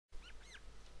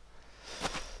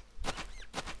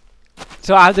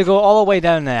So I have to go all the way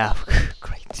down there.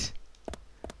 Great.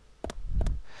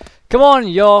 Come on,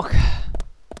 York.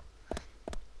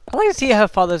 I'd like to see how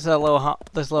far this little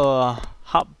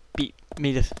heartbeat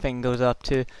meter thing goes up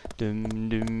to. Dum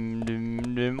dum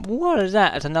dum dum. What is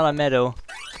that? It's another medal.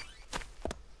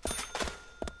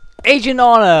 Agent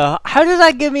Honor. How does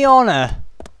that give me honor?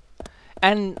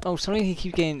 And oh, something he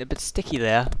keeps getting a bit sticky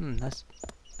there. That's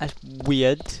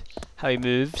weird. How he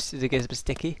moves as it gets a bit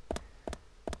sticky.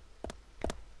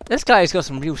 This guy's got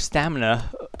some real stamina.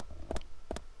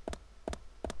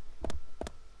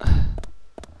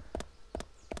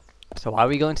 So are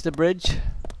we going to the bridge?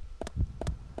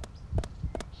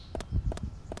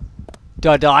 Do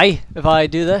I die if I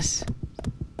do this?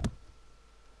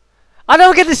 I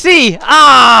don't get to see!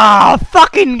 Ah,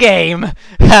 fucking game!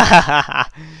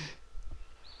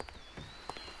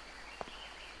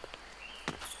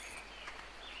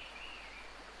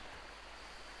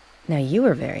 Now you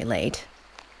were very late.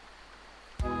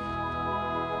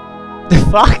 The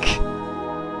fuck?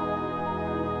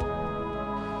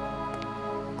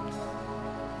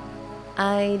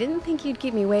 I didn't think you'd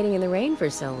keep me waiting in the rain for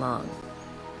so long.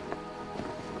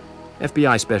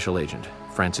 FBI Special Agent,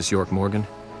 Francis York Morgan.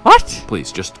 What?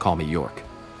 Please, just call me York.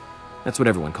 That's what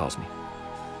everyone calls me.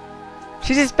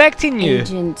 She's expecting you.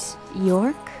 Agent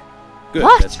York? Good,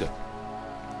 What? that's good.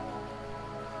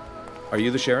 Are you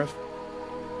the sheriff?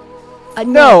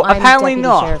 No, I'm apparently Deputy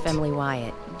not. Sheriff Emily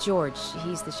Wyatt. George,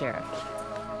 he's the sheriff.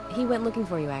 He went looking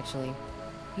for you, actually.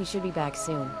 He should be back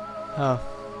soon. Oh.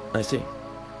 I see.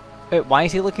 Wait, why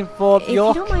is he looking for If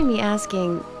York? you don't mind me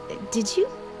asking, did you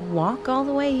walk all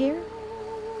the way here?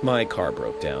 My car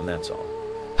broke down, that's all.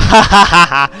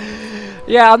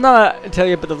 Yeah, I'm not gonna tell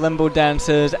you about the limbo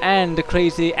dancers and the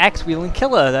crazy axe-wielding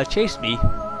killer that chased me.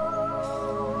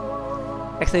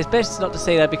 Actually, it's best not to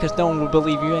say that because no one will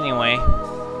believe you anyway.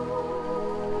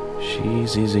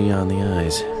 She's easy on the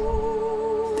eyes.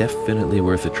 Definitely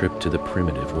worth a trip to the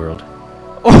primitive world.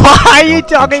 Why are you Don't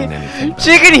talking? mention anything about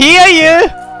She can hear you!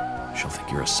 She'll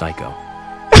think you're a psycho.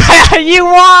 You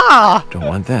are! Don't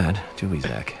want that, do we,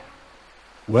 Zach?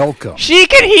 Welcome. She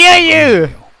can hear you!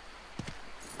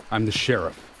 I'm the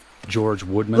sheriff, George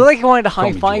Woodman. Looked like you wanted to Call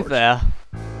high me five George. there.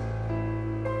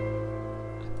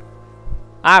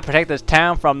 I protect this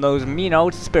town from those mean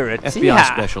old spirits. FBI Yeah.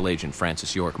 Special Agent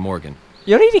Francis York Morgan.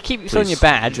 You don't need to keep showing Please, your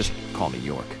badge. just call me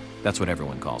York. That's what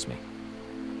everyone calls me.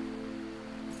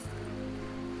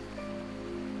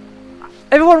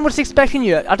 Everyone was expecting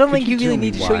you. I don't Could think you tell really me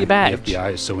need to show why your badge. The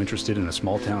FBI is so interested in a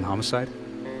small-town homicide?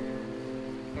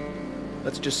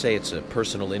 Let's just say it's a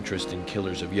personal interest in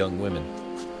killers of young women.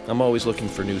 I'm always looking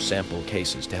for new sample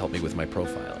cases to help me with my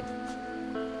profiling.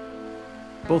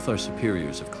 Both our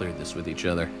superiors have cleared this with each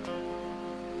other.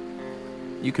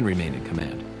 You can remain in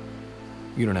command.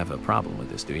 You don't have a problem with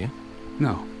this, do you?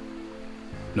 No.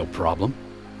 No problem.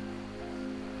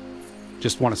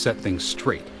 Just want to set things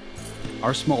straight.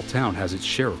 Our small town has its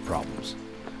share of problems.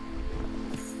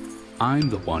 I'm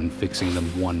the one fixing them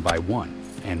one by one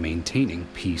and maintaining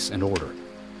peace and order.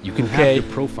 You can Okay. have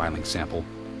your profiling sample,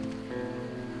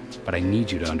 but I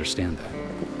need you to understand that.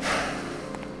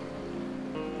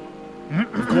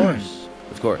 Of course.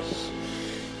 Of course.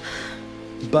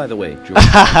 By the way, George,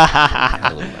 I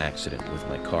had a little accident with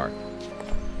my car.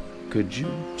 Could you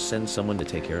send someone to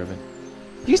take care of it?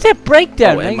 You said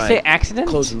breakdown, and didn't you my say accident?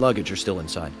 clothes and luggage are still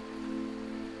inside.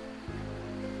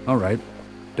 All right.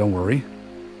 Don't worry.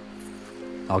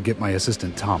 I'll get my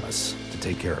assistant Thomas to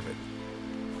take care of it.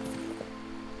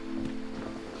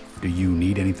 Do you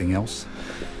need anything else?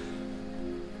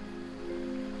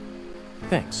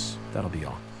 Thanks. That'll be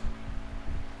all.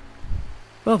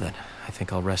 Well then, I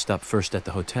think I'll rest up first at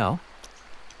the hotel.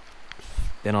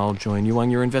 Then I'll join you on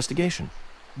your investigation.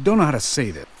 Don't know how to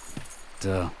say that.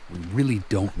 We really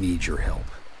don't need your help.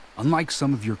 Unlike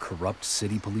some of your corrupt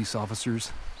city police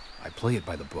officers, I play it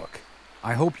by the book.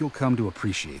 I hope you'll come to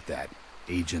appreciate that,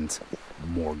 Agent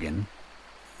Morgan.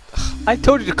 I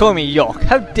told you to call me York.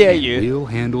 How dare you? We'll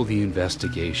handle the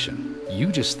investigation. You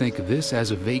just think of this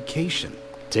as a vacation.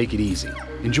 Take it easy.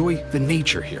 Enjoy the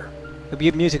nature here. The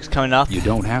good music's coming up. You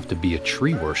don't have to be a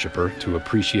tree worshiper to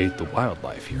appreciate the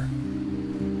wildlife here.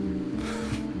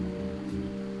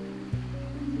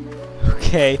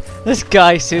 Okay, this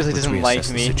guy seriously Let's doesn't like reassess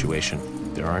the me.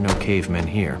 situation. There are no cavemen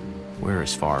here. We're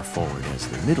as far forward as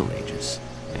the Middle Ages.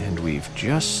 And we've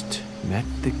just met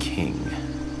the king.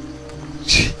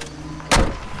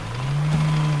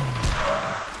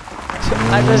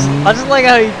 I just like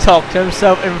how he talked to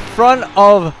himself in front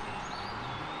of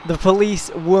the police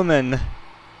woman.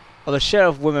 Or the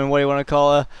sheriff woman, what do you want to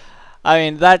call her? I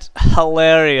mean, that's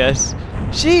hilarious.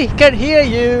 She can hear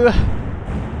you!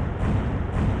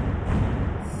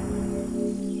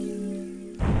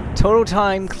 Total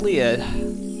time cleared.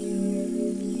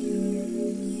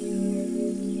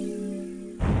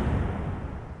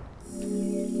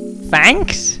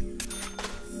 Thanks?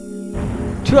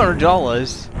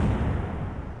 $200?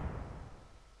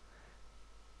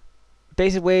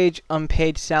 Basic wage,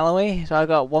 unpaid salary. So I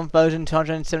got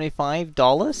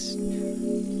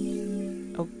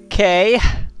 $1,275. Okay.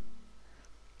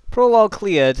 Prologue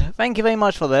cleared. Thank you very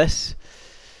much for this.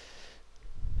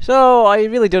 So, I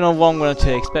really don't know what I'm going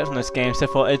to expect from this game so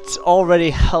far. It's already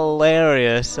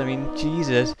hilarious. I mean,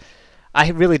 Jesus.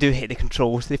 I really do hate the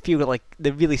controls. They feel like,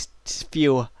 they really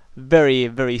feel very,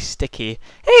 very sticky.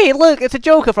 Hey, look, it's a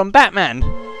Joker from Batman!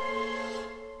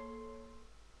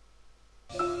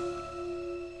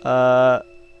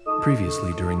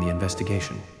 Previously during the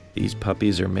investigation. These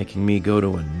puppies are making me go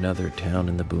to another town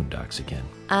in the boondocks again.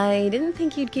 I didn't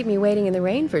think you'd keep me waiting in the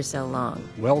rain for so long.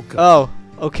 Welcome. Oh,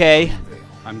 okay.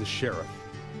 I'm the sheriff,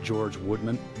 George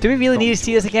Woodman. Do we really need to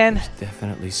see this again? There's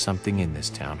definitely something in this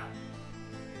town.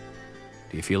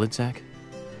 Do you feel it, Zach?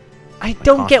 I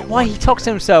don't get why he talks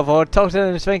to himself or talks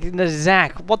to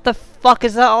Zach. What the fuck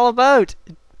is that all about?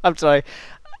 I'm sorry.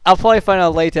 I'll probably find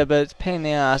out later, but it's a pain in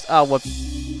the ass. Oh, we're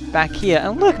back here.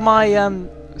 And look, my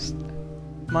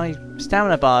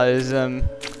stamina bar is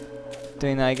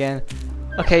doing that again.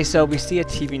 Okay, so we see a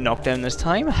TV knockdown this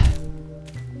time.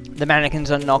 The mannequins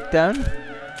are knocked down.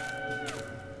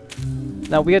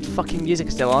 Now weird fucking music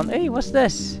is still on. Hey, what's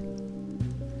this?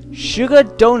 Sugar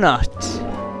donut.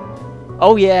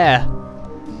 Oh yeah.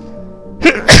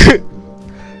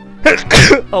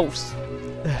 Oh.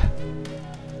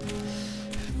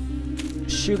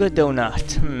 Sugar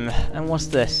donut. And what's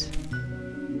this?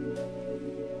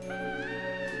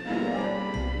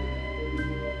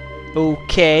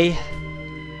 Okay.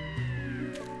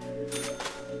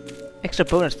 Extra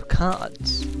bonus for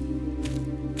cards.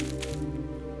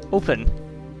 Open.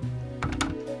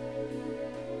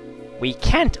 We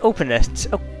can't open it.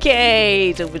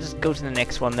 Okay, so we'll just go to the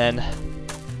next one then.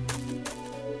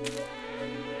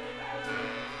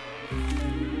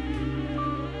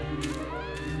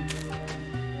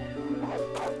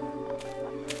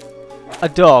 A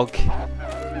dog.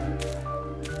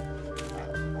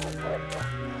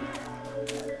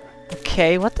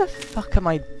 Okay, what the fuck am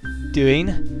I doing?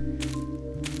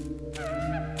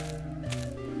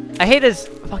 I hate this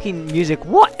fucking music.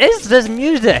 What is this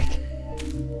music?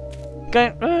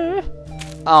 Going.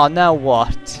 Oh, now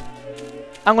what?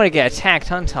 I'm gonna get attacked,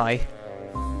 aren't I?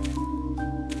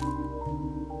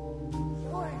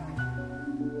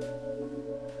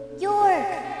 York!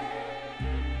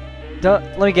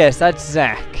 Let me guess, that's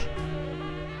Zach.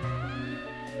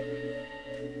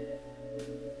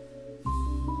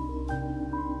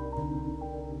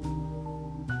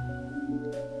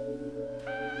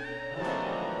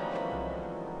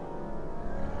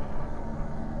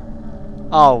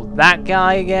 Oh, that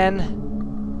guy again?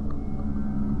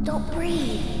 Don't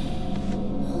breathe.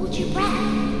 Hold your breath.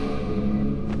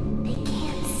 They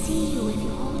can't see you if you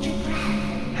hold your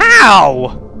breath.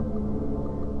 How?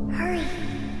 Hurry.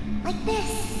 Like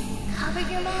this. Cover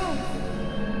your mouth.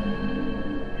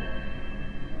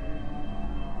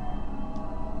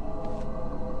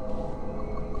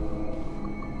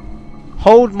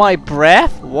 Hold my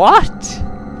breath? What?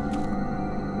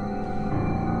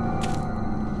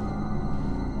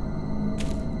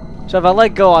 So if I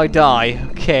let go, I die.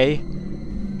 Okay.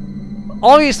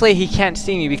 Obviously, he can't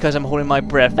see me because I'm holding my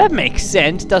breath. That makes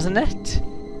sense, doesn't it?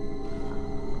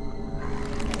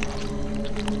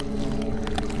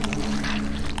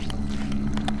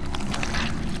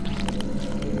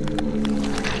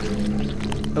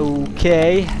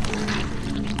 Okay.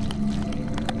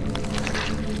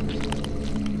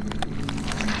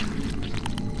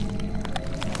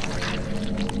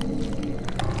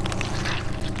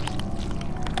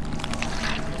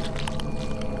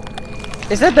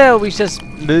 Is it better we just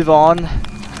move on?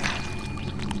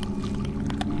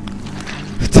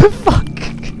 What the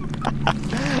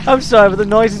fuck? I'm sorry, but the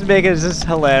noise it's making is just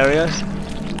hilarious.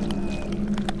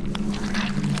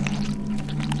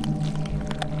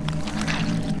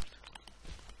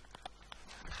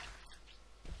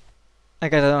 I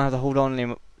guess I don't have to hold on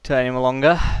to it any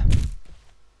longer.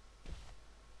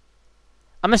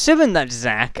 I'm assuming that's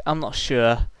Zach. I'm not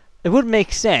sure. It would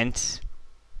make sense.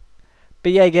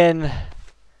 But yeah, again,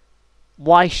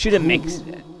 why should it make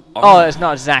sense? Oh, it's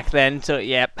not Zach then. So,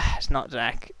 yep, it's not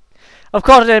Zach. Of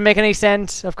course it didn't make any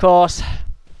sense. Of course.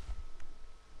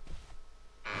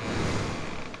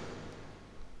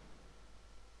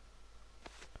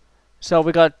 So,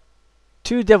 we got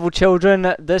two devil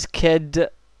children. This kid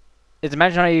is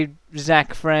imaginary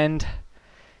Zach friend.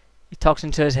 He talks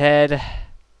into his head.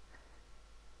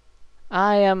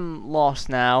 I am lost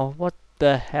now. What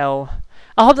the hell?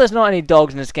 I hope there's not any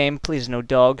dogs in this game. Please no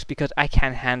dogs, because I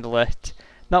can't handle it.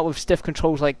 Not with stiff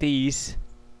controls like these.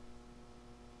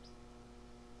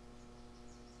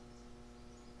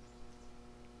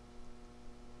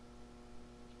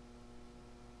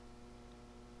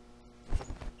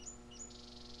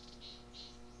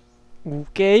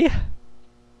 Okay.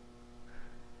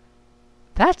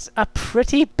 That's a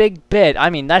pretty big bit. I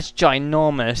mean, that's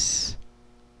ginormous.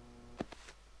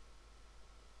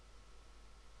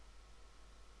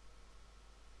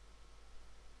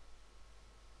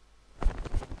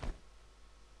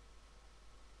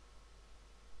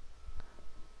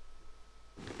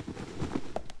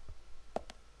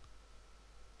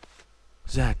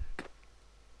 Zach,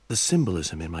 the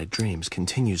symbolism in my dreams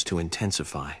continues to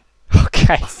intensify.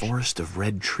 Okay. A forest of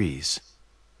red trees.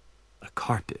 A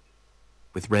carpet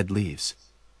with red leaves.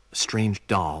 A strange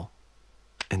doll.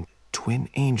 And twin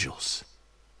angels.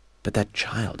 But that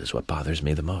child is what bothers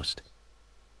me the most.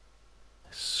 I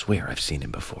swear I've seen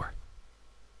him before.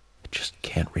 I just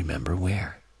can't remember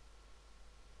where.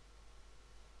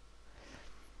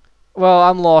 Well,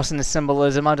 I'm lost in the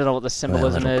symbolism. I don't know what the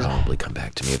symbolism Well, is. it'll probably come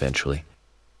back to me eventually.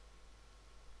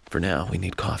 For now, we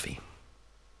need coffee.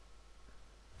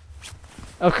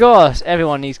 Of course,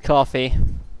 everyone needs coffee.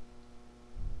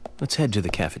 Let's head to the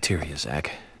cafeteria,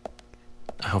 Zach.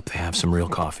 I hope they have some real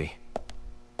coffee.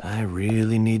 I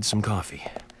really need some coffee.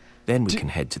 Then we can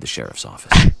head to the sheriff's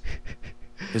office.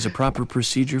 There's a proper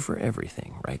procedure for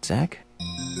everything, right, Zach?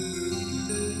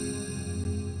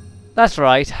 That's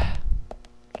right.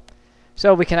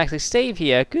 So we can actually save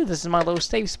here. Good, this is my little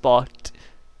save spot.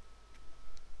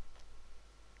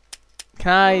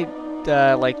 Can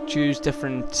I, like, choose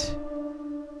different...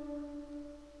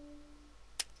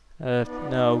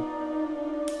 no.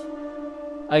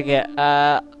 Okay,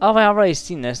 oh, I've already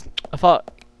seen this. I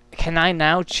thought, can I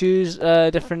now choose,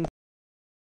 different